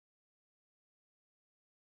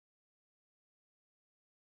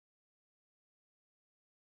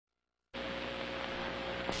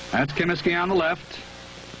That's Comiskey on the left.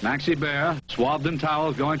 Maxie Baer, swathed in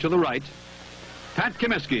towels, going to the right. Pat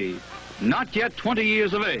Comiskey, not yet 20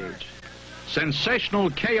 years of age. Sensational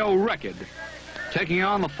KO record. Taking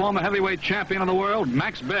on the former heavyweight champion of the world,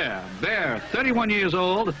 Max Baer. Baer, 31 years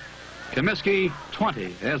old. Comiskey, 20.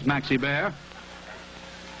 There's Maxie Baer.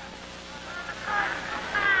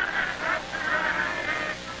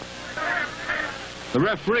 The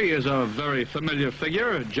referee is a very familiar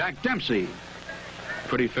figure, Jack Dempsey.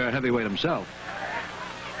 Pretty fair heavyweight himself.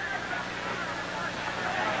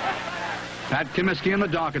 Pat Comiskey in the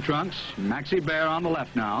darker trunks. Maxie Baer on the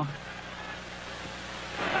left now.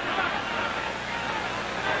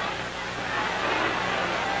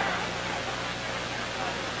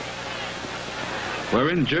 We're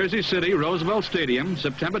in Jersey City, Roosevelt Stadium,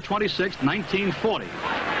 September 26, 1940.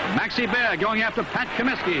 Maxie Baer going after Pat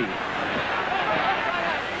Comiskey.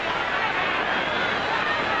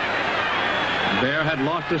 Baer had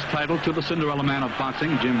lost his title to the Cinderella Man of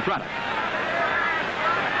boxing, Jim Braddock.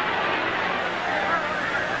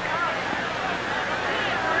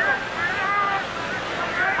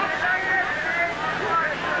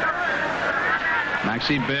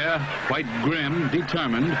 Maxie Baer, quite grim,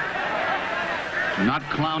 determined, not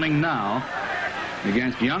clowning now,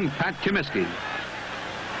 against young Pat Comiskey.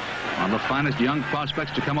 One of the finest young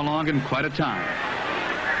prospects to come along in quite a time.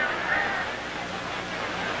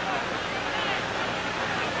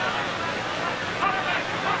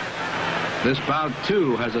 This bout,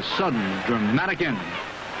 too, has a sudden, dramatic ending.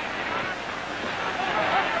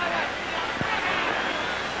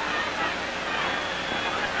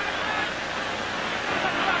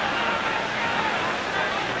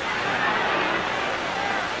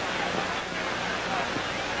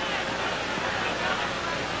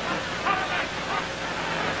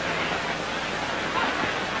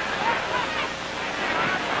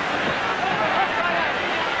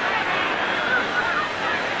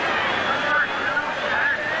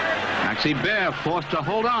 Maxie Baer forced to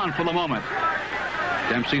hold on for the moment.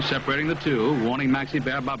 Dempsey separating the two, warning Maxie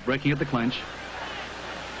Baer about breaking at the clinch.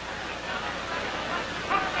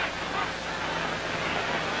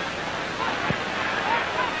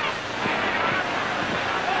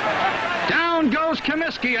 Down goes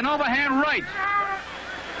Comiskey, an overhand right.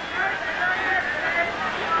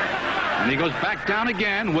 And he goes back down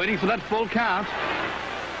again, waiting for that full count.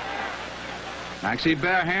 Maxie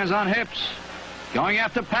Baer, hands on hips. Going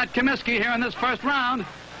after Pat Comiskey here in this first round.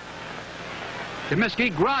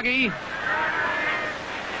 Comiskey groggy.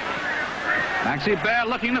 Maxie Baer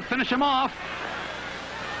looking to finish him off.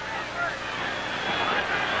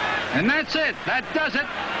 And that's it. That does it.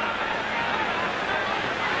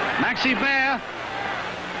 Maxie Baer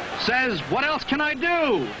says, what else can I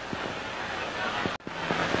do?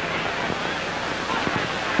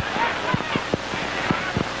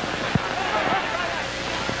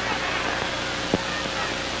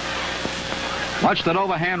 Watch that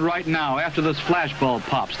overhand right now after this flashbulb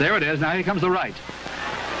pops. There it is. Now here comes the right.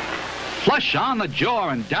 Flush on the jaw,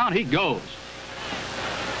 and down he goes.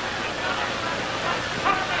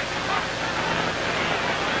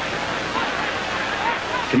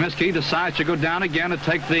 Comiskey decides to go down again to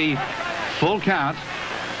take the full count.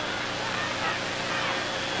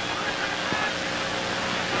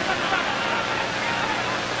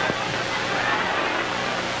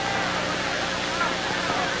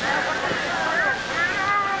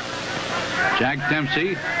 Jack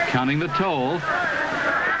Dempsey counting the toll.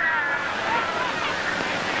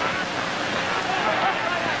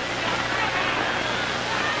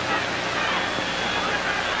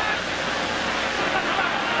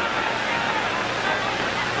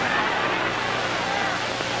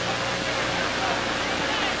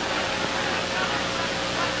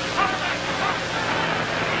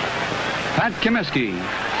 Pat Comiskey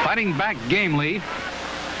fighting back gamely.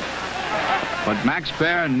 But Max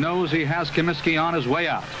Baer knows he has Comiskey on his way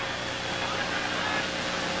out.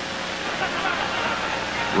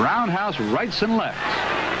 Roundhouse rights and lefts.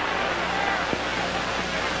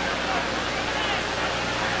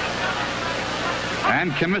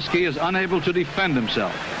 And Comiskey is unable to defend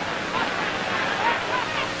himself.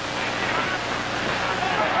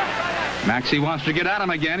 Maxie wants to get at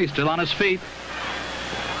him again. He's still on his feet.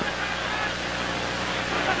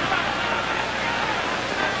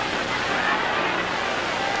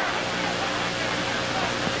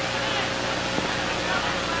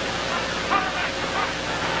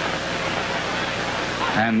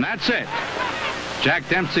 And that's it. Jack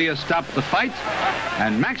Dempsey has stopped the fight,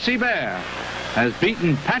 and Maxie Baer has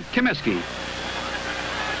beaten Pat Comiskey.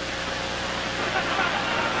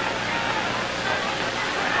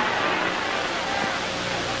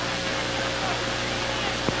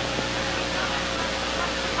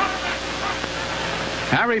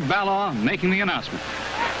 Larry Ballor making the announcement.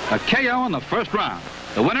 A KO in the first round.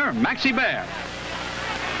 The winner, Maxie Baer.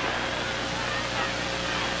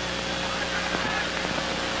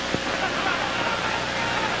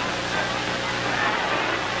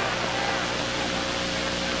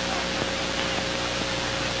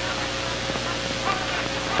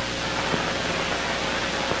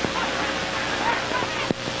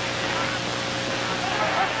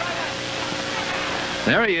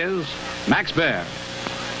 There he is, Max Baer.